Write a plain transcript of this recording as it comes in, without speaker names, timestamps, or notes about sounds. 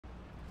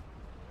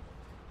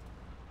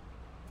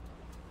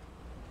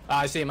Ah,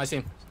 I see him. I see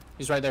him.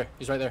 He's right there.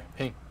 He's right there.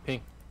 Ping, ping.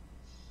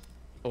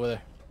 Over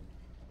there.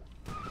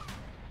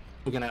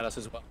 Looking at us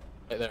as well.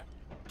 Right there.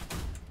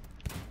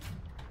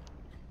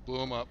 Blew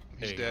him up.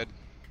 He's dead.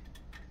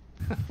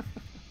 Ha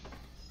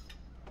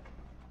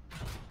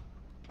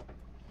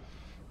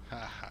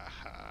ha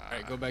ha.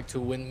 Alright, go back to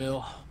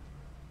windmill.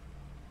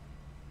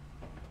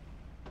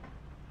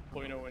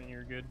 Well, you know when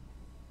you're good.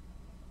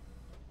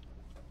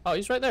 Oh,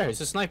 he's right there.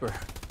 He's a sniper.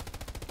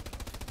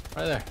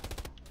 Right there.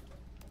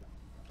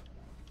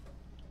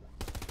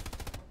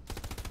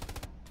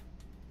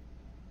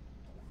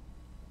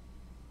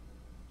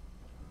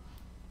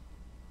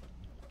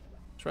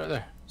 It's right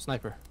there.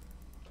 Sniper.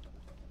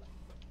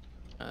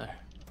 Right there.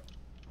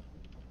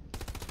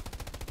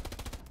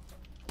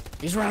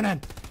 He's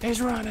running! He's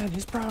running!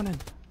 He's browning!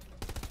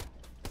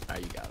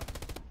 Alright, you got him.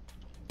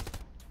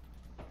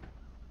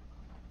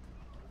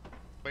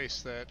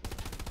 Waste that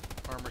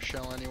armor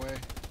shell anyway.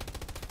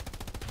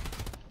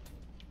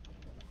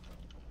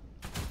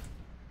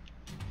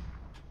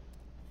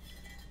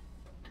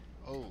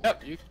 Oh.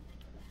 Yep, you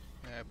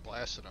Yeah, I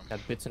blasted him.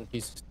 got bits and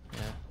pieces. Yeah.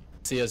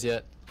 See us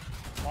yet.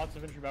 Lots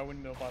of entry by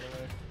windmill, by the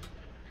way.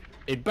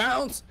 It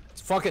bounced!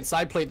 Fuck it,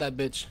 side plate that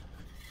bitch.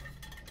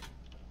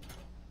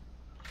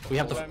 We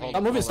have to.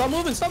 Stop moving, stop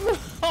moving, stop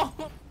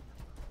moving!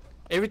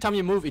 Every time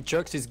you move, it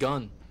jerks his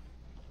gun.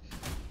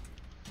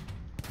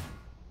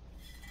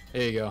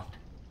 There you go.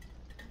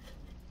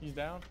 He's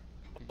down?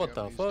 What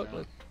the fuck?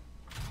 Like,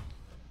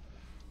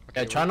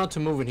 yeah, try not to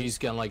move when he's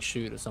gonna like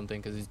shoot or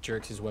something, because he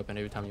jerks his weapon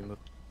every time you move.